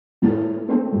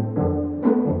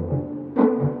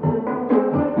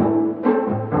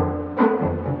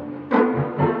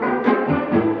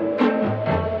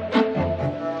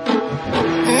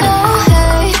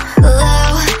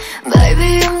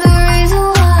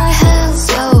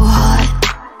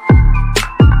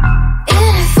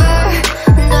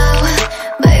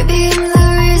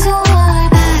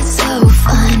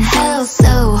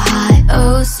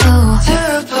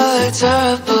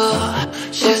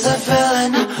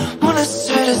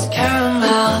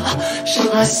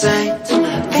she's my saint.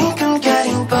 Think I'm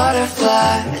getting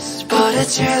butterflies, but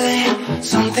it's really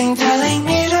something telling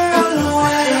me to run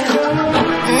away.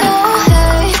 No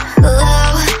halo,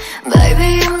 baby,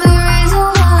 I'm the reason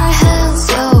why hell's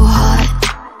so hot.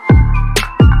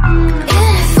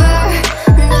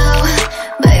 Inferno,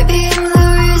 baby, I'm the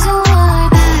reason why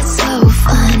that's so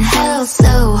fun. Hell's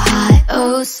so hot,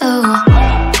 oh so hot.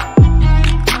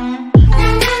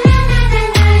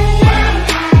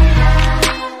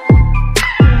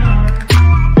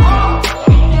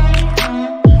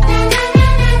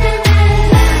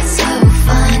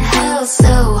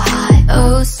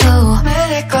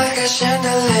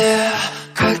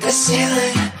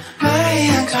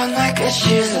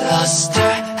 She's lost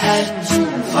her head,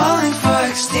 falling for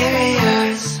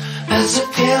exteriors as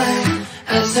appealing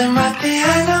as there might be.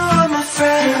 I know I'm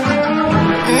afraid.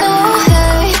 No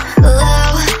halo,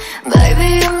 baby,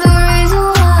 I'm the reason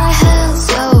why hell's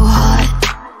so hot.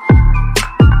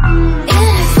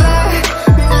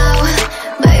 Inferno,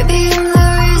 baby, I'm the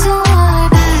reason why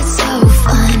that's so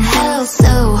fun. Hell's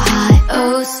so hot,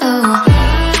 oh so hot.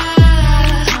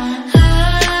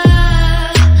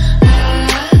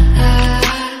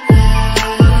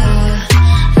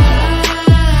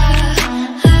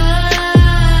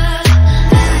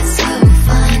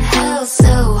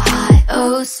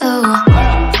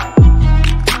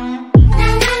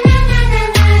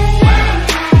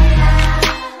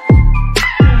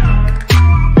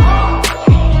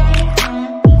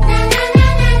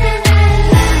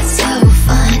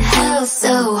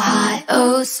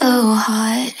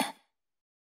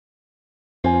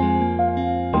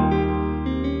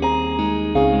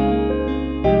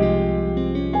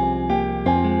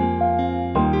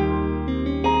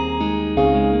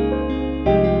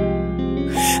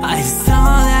 I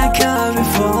saw that girl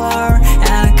before,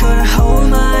 and I couldn't hold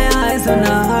my eyes on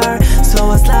her, so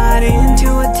I slide into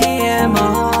a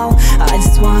TMO. I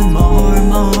just want more,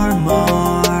 more,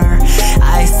 more.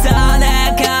 I saw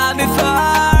that girl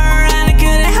before, and I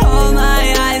couldn't hold my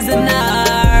eyes on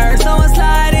her, so I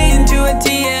slide into a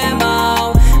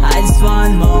TMO. I just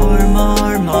want more,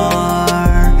 more,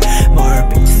 more. More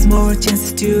bitches, more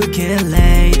chances to get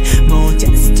laid, more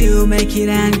chances to make it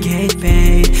and get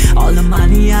paid. All the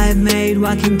money I've made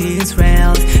walking these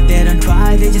rails, they don't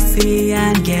try, they just see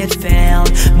and get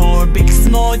failed. More bigs,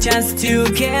 more chance to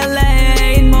get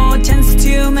laid, more chance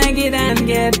to make it and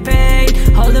get paid.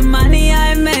 All the money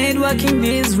I've made walking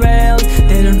these rails,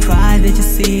 they don't try, they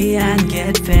just see and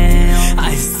get failed.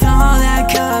 I saw that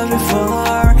girl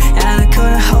before, and I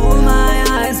couldn't hold my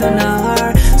eyes on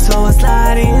her, so I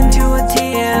slide into a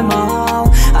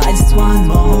TMO. I just want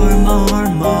more, more,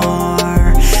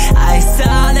 more. I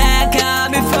saw that girl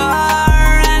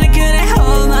before, and I couldn't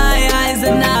hold my eyes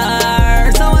on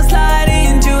her, so I slide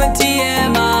into a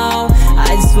TMO.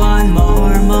 I just want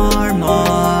more, more,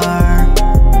 more.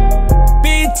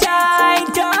 Bitch, I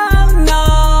don't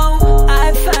know,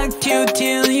 I fucked you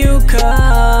till you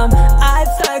come, I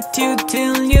fucked you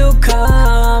till you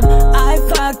come, I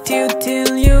fucked you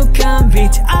till you come.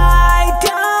 Bitch, I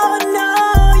don't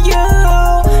know you,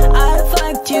 I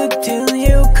fucked you till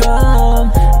you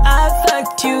come, I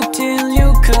fucked you till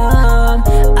you come,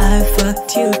 I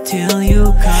fucked you till you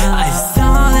come. I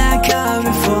saw that girl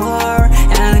before,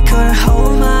 and I couldn't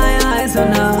hold my eyes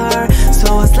on her,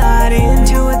 so I slide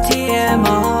into a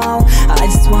TMO. I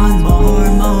just want more,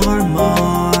 more,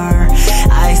 more.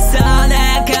 I saw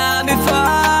that girl before,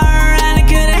 and I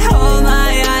couldn't hold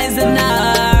my eyes on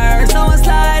her, so I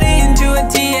slide into a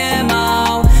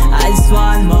TMO. I just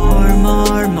want more,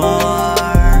 more, more.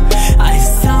 I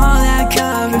saw that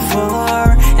girl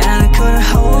before, and I couldn't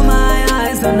hold my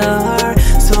eyes on her,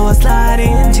 so I slide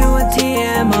into a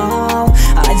TMO.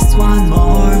 I just want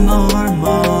more, more,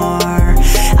 more.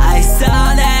 I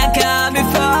saw that girl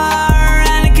before,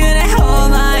 and I couldn't hold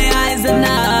my eyes on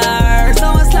her, so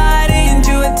I slide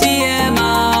into a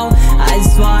TMO. I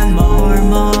just want more,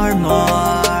 more, more.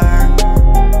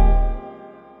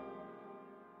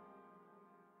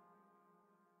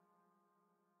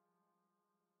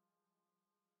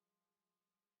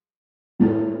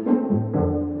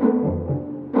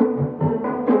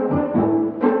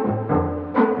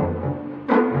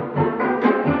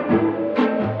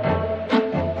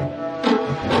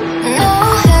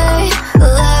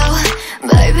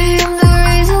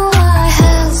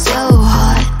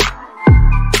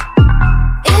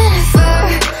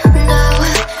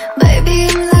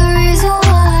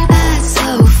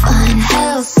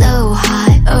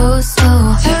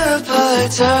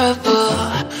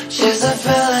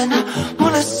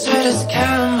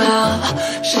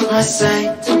 my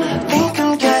saint. Think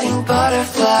I'm getting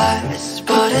butterflies,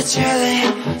 but it's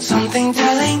really something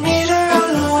telling me to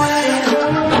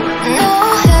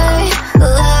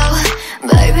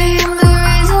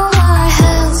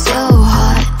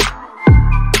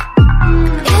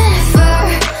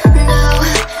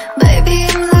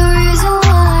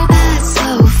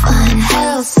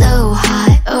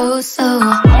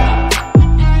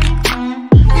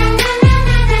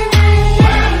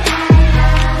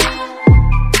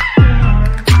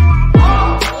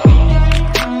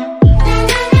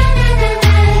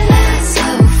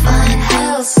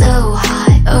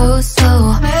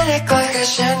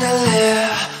chandelier,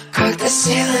 crack the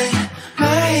ceiling.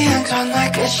 Marianne gone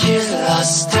like a she's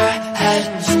lost her head,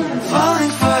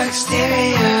 falling for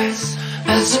exteriors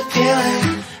as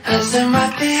appealing as they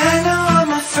might be. I know